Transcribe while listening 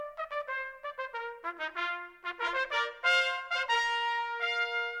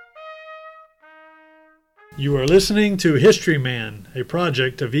You are listening to Historyman, a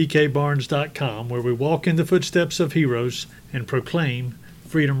project of ekbarnes.com, where we walk in the footsteps of heroes and proclaim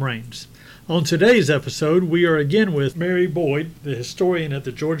freedom reigns. On today's episode, we are again with Mary Boyd, the historian at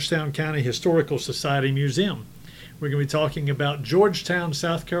the Georgetown County Historical Society Museum. We're going to be talking about Georgetown,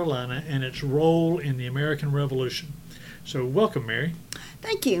 South Carolina, and its role in the American Revolution. So welcome, Mary.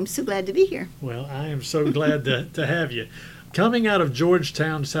 Thank you. I'm so glad to be here. Well, I am so glad to have you. Coming out of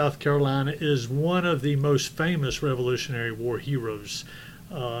Georgetown, South Carolina, is one of the most famous Revolutionary War heroes.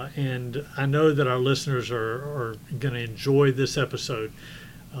 And I know that our listeners are going to enjoy this episode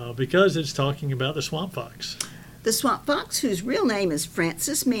because it's talking about the Swamp Fox. The Swamp Fox, whose real name is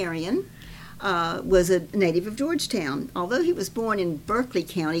Francis Marion, was a native of Georgetown. Although he was born in Berkeley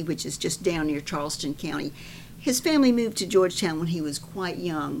County, which is just down near Charleston County, his family moved to Georgetown when he was quite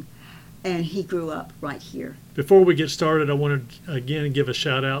young, and he grew up right here. Before we get started, I want to again give a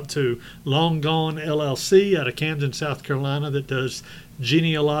shout out to Long Gone LLC out of Camden, South Carolina, that does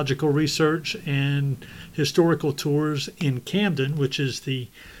genealogical research and historical tours in Camden, which is the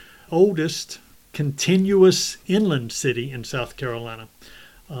oldest continuous inland city in South Carolina.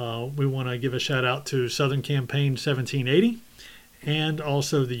 We want to give a shout out to Southern Campaign 1780 and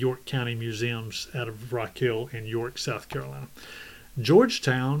also the York County Museums out of Rock Hill in York, South Carolina.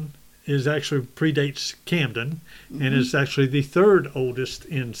 Georgetown is actually predates Camden, and is actually the third oldest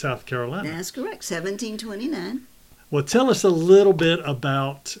in South Carolina. That's correct, 1729. Well, tell us a little bit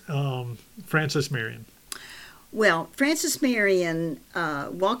about Francis Marion. Well, Francis Marion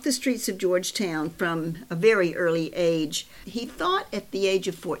walked the streets of Georgetown from a very early age. He thought at the age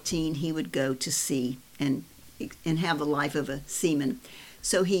of 14 he would go to sea and have the life of a seaman.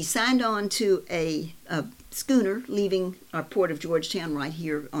 So he signed on to a schooner leaving our port of Georgetown right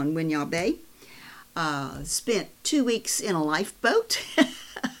here on Winyaw Bay. Spent 2 weeks in a lifeboat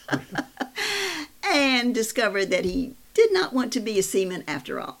and discovered that he did not want to be a seaman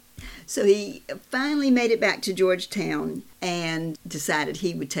after all. So he finally made it back to Georgetown and decided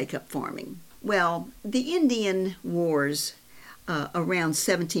he would take up farming. Well, the Indian Wars around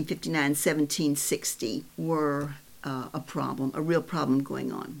 1759, 1760 were a real problem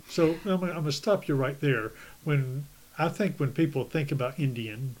going on. So I'm going to stop you right there. When people think about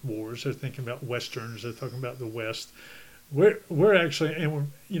Indian wars, they're thinking about Westerns, they're talking about the West. We're actually,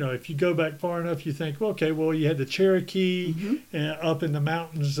 and if you go back far enough, you think, you had the Cherokee up in the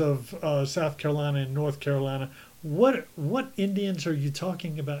mountains of South Carolina and North Carolina. What Indians are you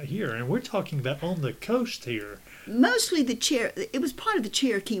talking about here? And we're talking about on the coast here. Mostly it was part of the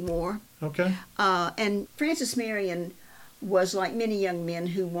Cherokee War. Okay. And Francis Marion was like many young men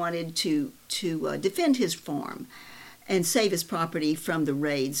who wanted to defend his farm and save his property from the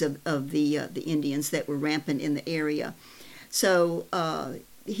raids of the Indians that were rampant in the area. So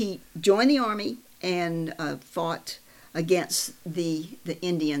he joined the army and fought against the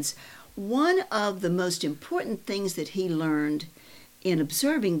Indians. One of the most important things that he learned in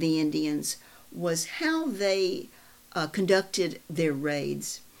observing the Indians was how they conducted their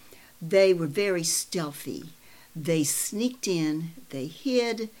raids. They were very stealthy. They sneaked in, they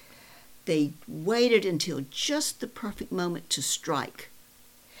hid, they waited until just the perfect moment to strike.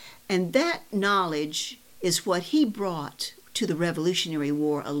 And that knowledge is what he brought to the Revolutionary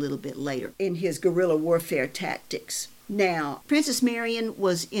War a little bit later in his guerrilla warfare tactics. Now, Francis Marion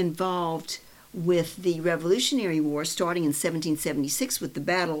was involved with the Revolutionary War starting in 1776 with the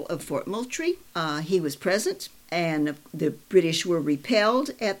Battle of Fort Moultrie. He was present, and the British were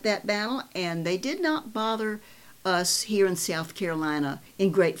repelled at that battle, and they did not bother us here in South Carolina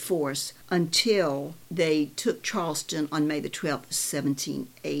in great force until they took Charleston on May the 12th,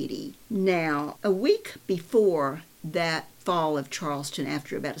 1780. Now, a week before that fall of Charleston,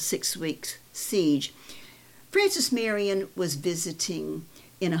 after about a 6-week siege, Francis Marion was visiting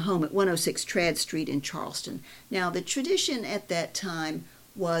in a home at 106 Tradd Street in Charleston. Now, the tradition at that time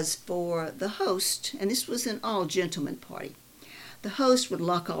was for the host, and this was an all-gentleman party, the host would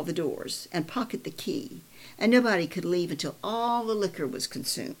lock all the doors and pocket the key, and nobody could leave until all the liquor was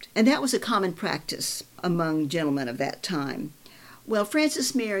consumed. And that was a common practice among gentlemen of that time. Well,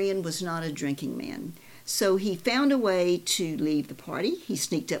 Francis Marion was not a drinking man, so he found a way to leave the party. He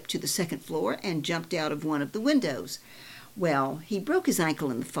sneaked up to the second floor and jumped out of one of the windows. Well, he broke his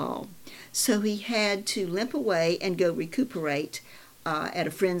ankle in the fall, so he had to limp away and go recuperate at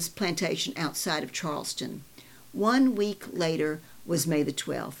a friend's plantation outside of Charleston. 1 week later was May the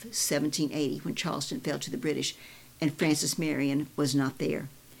 12th, 1780, when Charleston fell to the British, and Francis Marion was not there.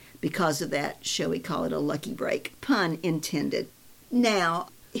 Because of that, shall we call it a lucky break? Pun intended. Now,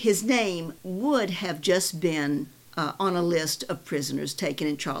 his name would have just been on a list of prisoners taken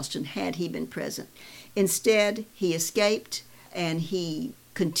in Charleston had he been present. Instead, he escaped and he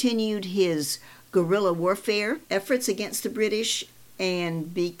continued his guerrilla warfare efforts against the British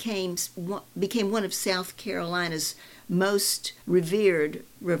and became one of South Carolina's most revered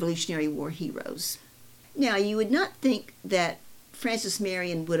Revolutionary War heroes. Now, you would not think that Francis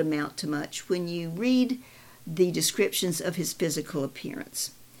Marion would amount to much when you read the descriptions of his physical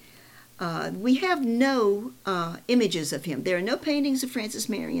appearance. We have no images of him. There are no paintings of Francis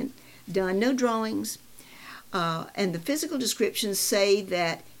Marion done, no drawings, and the physical descriptions say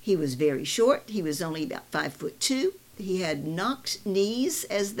that he was very short. He was only about 5'2". He had knocked knees,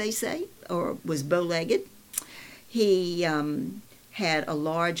 as they say, or was bow-legged. He had a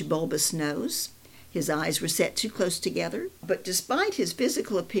large bulbous nose. His eyes were set too close together. But despite his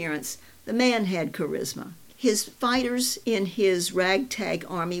physical appearance, the man had charisma. His fighters in his ragtag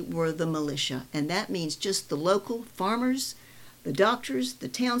army were the militia, and that means just the local farmers, the doctors, the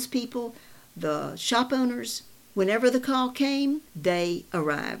townspeople, the shop owners. Whenever the call came, they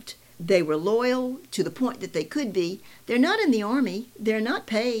arrived. They were loyal to the point that they could be. They're not in the army. They're not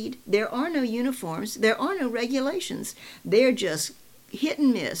paid. There are no uniforms. There are no regulations. They're just hit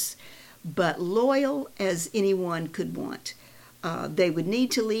and miss, but loyal as anyone could want. They would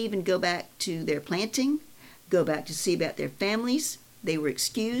need to leave and go back to their planting, go back to see about their families. They were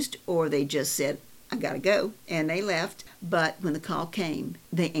excused, or they just said, I gotta go, and they left. But when the call came,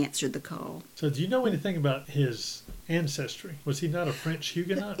 they answered the call. So do you know anything about his ancestry? Was he not a French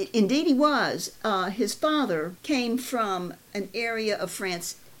Huguenot? Indeed he was. His father came from an area of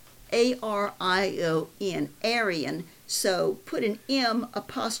France, Arion, Aryan, so put an M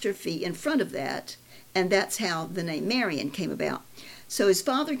apostrophe in front of that, and that's how the name Marion came about. So his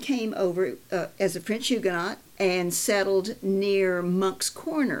father came over as a French Huguenot and settled near Monk's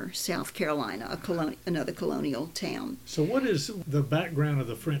Corner, South Carolina, another colonial town. So what is the background of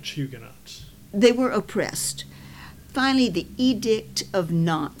the French Huguenots? They were oppressed. Finally, the Edict of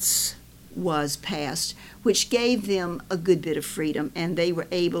Nantes was passed, which gave them a good bit of freedom, and they were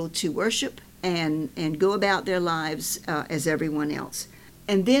able to worship and go about their lives as everyone else.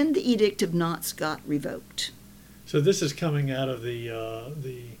 And then the Edict of Nantes got revoked. So this is coming out of the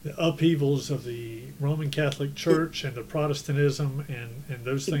upheavals of the Roman Catholic Church and the Protestantism and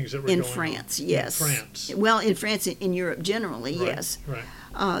those things that were going on. In France, yes. In France. Well, in France, in Europe generally, Right, yes.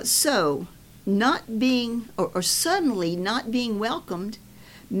 Right. So, not being, or suddenly not being welcomed,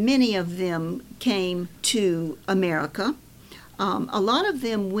 many of them came to America. A lot of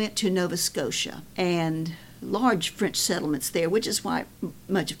them went to Nova Scotia and large French settlements there, which is why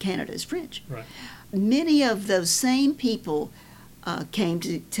much of Canada is French. Right. Many of those same people came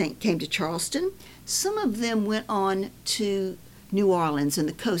to Charleston. Some of them went on to New Orleans and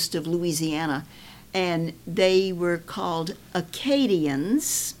the coast of Louisiana, and they were called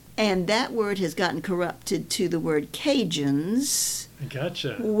Acadians, and that word has gotten corrupted to the word Cajuns.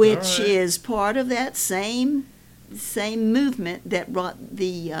 Gotcha. Which All right. is part of that same movement that brought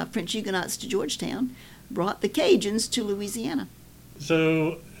the French Huguenots to Georgetown, brought the Cajuns to Louisiana.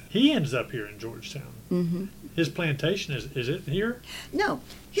 So he ends up here in Georgetown. Mm-hmm. His plantation, is it here? No,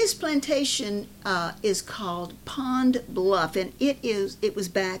 his plantation is called Pond Bluff, and it was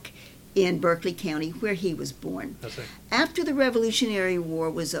back in Berkeley County where he was born. I see. After the Revolutionary War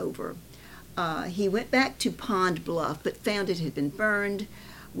was over, he went back to Pond Bluff, but found it had been burned,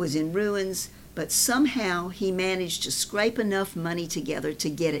 was in ruins, but somehow he managed to scrape enough money together to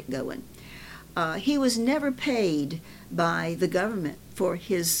get it going. He was never paid by the government for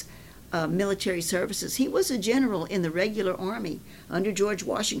his military services. He was a general in the regular army under George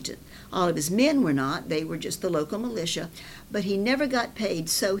Washington. All of his men were not. They were just the local militia. But he never got paid,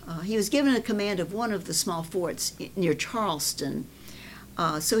 so he was given a command of one of the small forts near Charleston.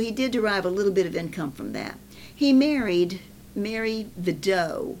 So he did derive a little bit of income from that. He married Mary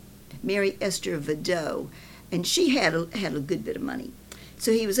Esther Vidot, and she had a good bit of money.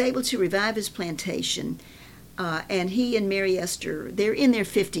 So he was able to revive his plantation, and he and Mary Esther, they're in their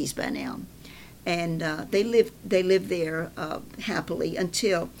 50s by now, and they lived there happily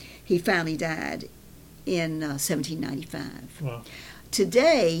until he finally died in 1795. Wow.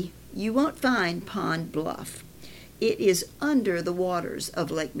 Today, you won't find Pond Bluff. It is under the waters of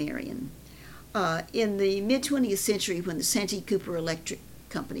Lake Marion. In the mid-20th century, when the Santee Cooper Electric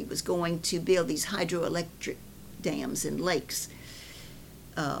Company was going to build these hydroelectric dams and lakes,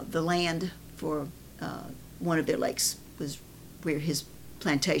 the land for one of their lakes was where his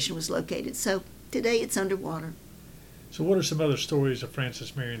plantation was located. So today it's underwater. So what are some other stories of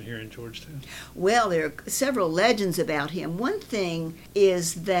Francis Marion here in Georgetown? Well, there are several legends about him. One thing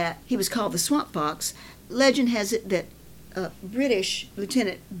is that he was called the Swamp Fox. Legend has it that British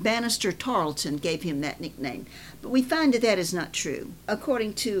Lieutenant Bannister Tarleton gave him that nickname. But we find that is not true.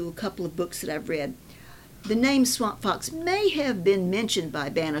 According to a couple of books that I've read, the name Swamp Fox may have been mentioned by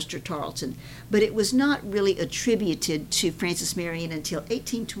Bannister Tarleton, but it was not really attributed to Francis Marion until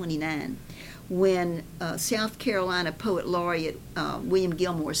 1829, when South Carolina poet laureate William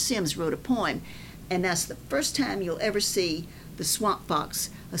Gilmore Simms wrote a poem, and that's the first time you'll ever see the Swamp Fox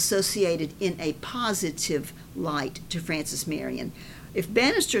associated in a positive light to Francis Marion. If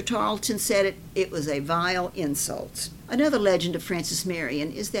Bannister Tarleton said it, it was a vile insult. Another legend of Francis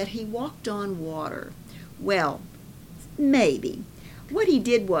Marion is that he walked on water. Well, maybe. What he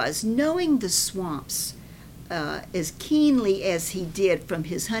did was, knowing the swamps as keenly as he did from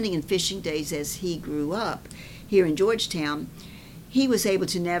his hunting and fishing days as he grew up here in Georgetown, he was able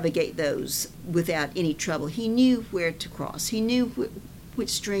to navigate those without any trouble. He knew where to cross. He knew which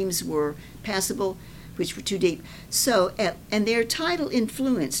streams were passable, which were too deep. And their tidal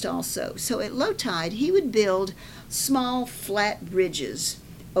influenced also. So at low tide, he would build small flat bridges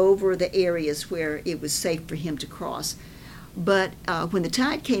over the areas where it was safe for him to cross. But when the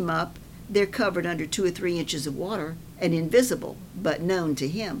tide came up, they're covered under 2 or 3 inches of water and invisible, but known to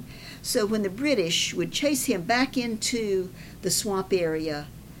him. So when the British would chase him back into the swamp area,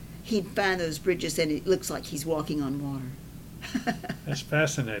 he'd find those bridges and it looks like he's walking on water. That's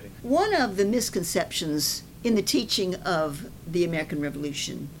fascinating. One of the misconceptions in the teaching of the American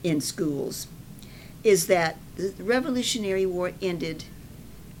Revolution in schools is that the Revolutionary War ended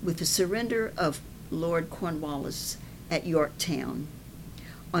with the surrender of Lord Cornwallis at Yorktown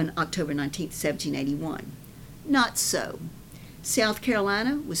on October 19, 1781. Not so. South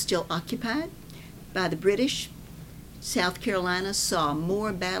Carolina was still occupied by the British. South Carolina saw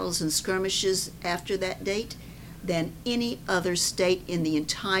more battles and skirmishes after that date than any other state in the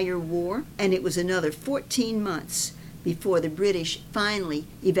entire war, and it was another 14 months before the British finally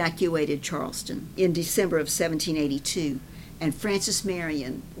evacuated Charleston in December of 1782, and Francis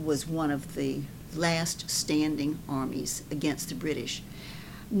Marion was one of the last standing armies against the British.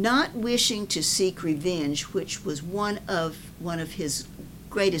 Not wishing to seek revenge, which was one of his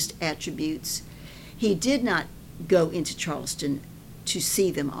greatest attributes, he did not go into Charleston to see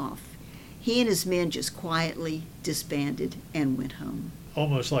them off. He and his men just quietly disbanded and went home.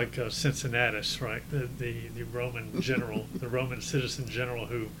 Almost like Cincinnatus, right? The Roman general, the Roman citizen general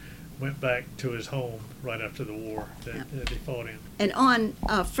who went back to his home right after the war that he fought in. And on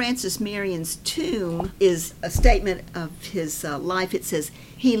Francis Marion's tomb is a statement of his life. It says,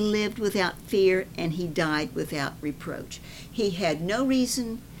 "He lived without fear and he died without reproach." He had no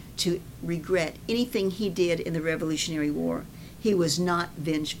reason to regret anything he did in the Revolutionary War. He was not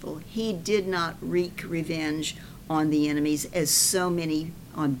vengeful. He did not wreak revenge on the enemies as so many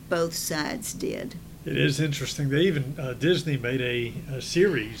on both sides did. It is interesting. They even, Disney made a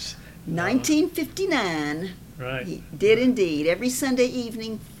series. 1959. Right. He did indeed. Every Sunday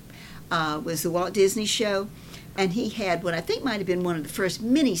evening was the Walt Disney Show, and he had what I think might have been one of the first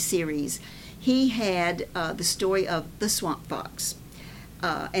mini-series. He had the story of the Swamp Fox,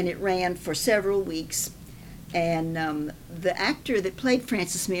 and it ran for several weeks. And the actor that played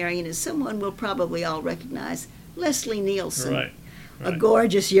Francis Marion is someone we'll probably all recognize, Leslie Nielsen. Right. A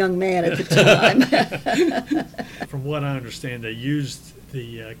gorgeous young man at the time. From what I understand, they used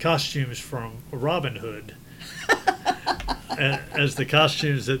the costumes from Robin Hood as the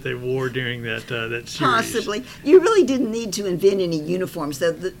costumes that they wore during that series. Possibly. You really didn't need to invent any uniforms,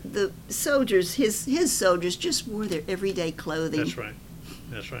 though. The soldiers, his soldiers, just wore their everyday clothing. That's right.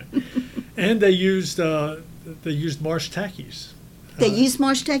 That's right. And they used marsh tackies. They used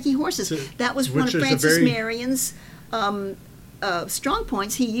marsh tacky horses. That was one of Francis Marion's strong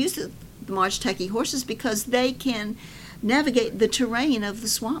points. He used the marsh tacky horses because they can navigate the terrain of the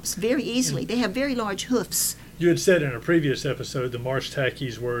swamps very easily. They have very large hoofs. You had said in a previous episode the marsh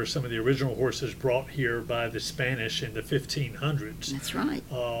tackies were some of the original horses brought here by the Spanish in the 1500s. That's right.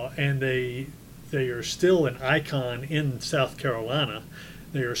 And they are still an icon in South Carolina.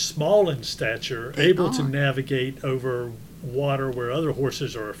 They are small in stature, able to navigate over water where other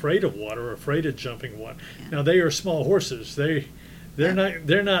horses are afraid of water, afraid of jumping water. Yeah. Now they are small horses. They're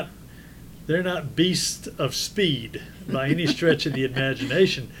not beasts of speed by any stretch of the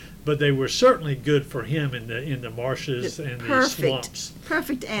imagination, but they were certainly good for him in the marshes and the swamps.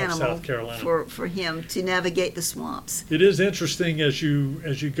 Perfect animal of South Carolina. for him to navigate the swamps. It is interesting as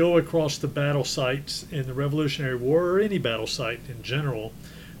you go across the battle sites in the Revolutionary War or any battle site in general.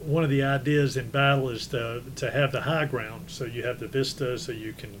 one of the ideas in battle is to have the high ground, so you have the vista, so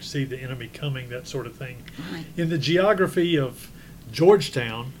you can see the enemy coming, that sort of thing. Right. In the geography of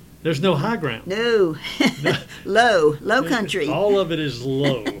Georgetown, there's no high ground. No, low country. All of it is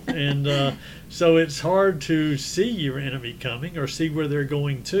low, and so it's hard to see your enemy coming or see where they're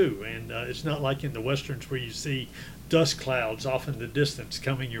going to. And it's not like in the westerns where you see dust clouds off in the distance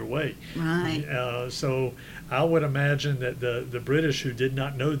coming your way. Right. So I would imagine that the British, who did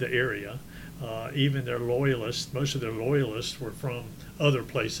not know the area, even their loyalists, most of their loyalists were from other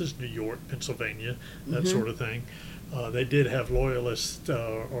places, New York, Pennsylvania, that sort of thing. They did have loyalists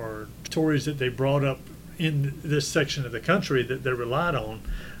or Tories that they brought up in this section of the country that they relied on,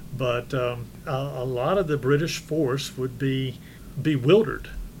 but a lot of the British force would be bewildered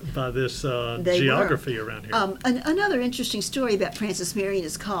by this geography around here. Another interesting story about Francis Marion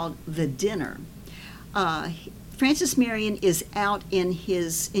is called The Dinner. Francis Marion is out in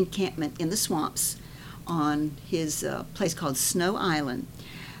his encampment in the swamps on his place called Snow Island.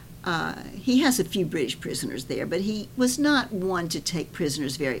 He has a few British prisoners there, but he was not one to take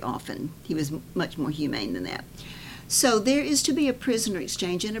prisoners very often. He was much more humane than that. So there is to be a prisoner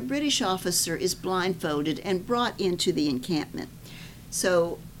exchange, and a British officer is blindfolded and brought into the encampment.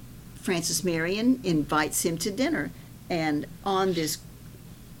 So Francis Marion invites him to dinner, and on this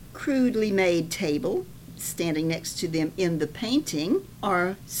crudely made table, standing next to them in the painting,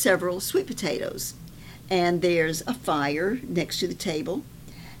 are several sweet potatoes. And there's a fire next to the table.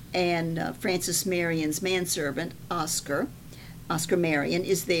 And Francis Marion's manservant, Oscar Marion,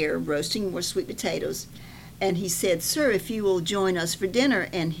 is there roasting more sweet potatoes. And he said, "Sir, if you will join us for dinner."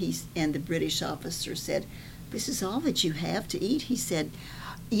 And the British officer said, "This is all that you have to eat?" He said,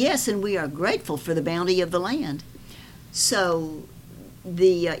 "Yes, and we are grateful for the bounty of the land." So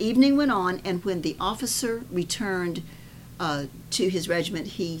the evening went on, and when the officer returned to his regiment,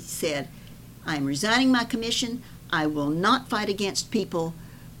 he said, "I am resigning my commission. I will not fight against people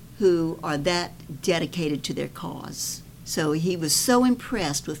who are that dedicated to their cause." So he was so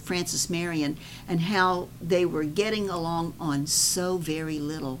impressed with Francis Marion and how they were getting along on so very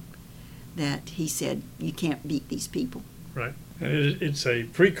little that he said, "You can't beat these people." Right. And it's a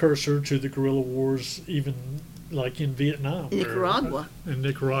precursor to the guerrilla wars, even like in Vietnam. Nicaragua. In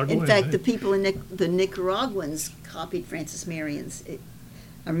Nicaragua. In fact, the people in the Nicaraguans copied Francis Marion's.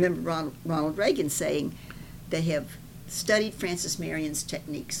 I remember Ronald Reagan saying they have studied Francis Marion's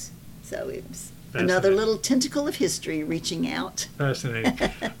techniques. So it was another little tentacle of history reaching out. Fascinating.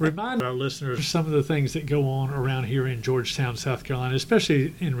 Remind our listeners some of the things that go on around here in Georgetown, South Carolina,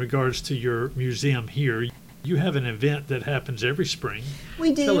 especially in regards to your museum here. You have an event that happens every spring.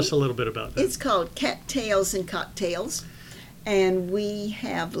 We do. Tell us a little bit about that. It's called Cattails and Cocktails, and we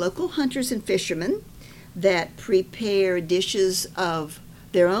have local hunters and fishermen that prepare dishes of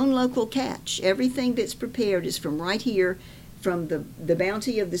their own local catch. Everything that's prepared is from right here, from the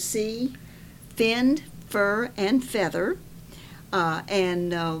bounty of the sea, finned, fur, and feather.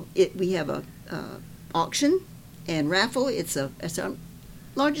 We have a auction and raffle. It's our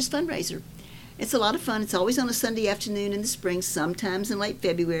largest fundraiser. It's a lot of fun. It's always on a Sunday afternoon in the spring, sometimes in late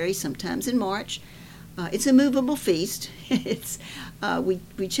February, sometimes in March. It's a movable feast.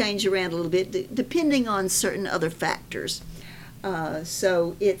 We change around a little bit depending on certain other factors.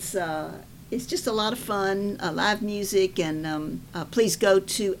 So it's just a lot of fun, live music, and please go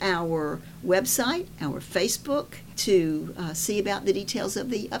to our website, our Facebook, to see about the details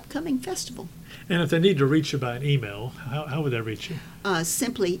of the upcoming festival. And if they need to reach you by an email, how would they reach you?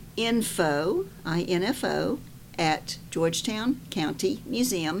 Simply info, I-N-F-O, at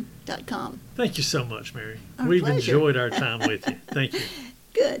georgetowncountymuseum.com. Thank you so much, Mary. Our We've pleasure. enjoyed our time with you. Thank you.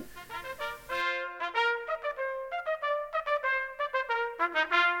 Good.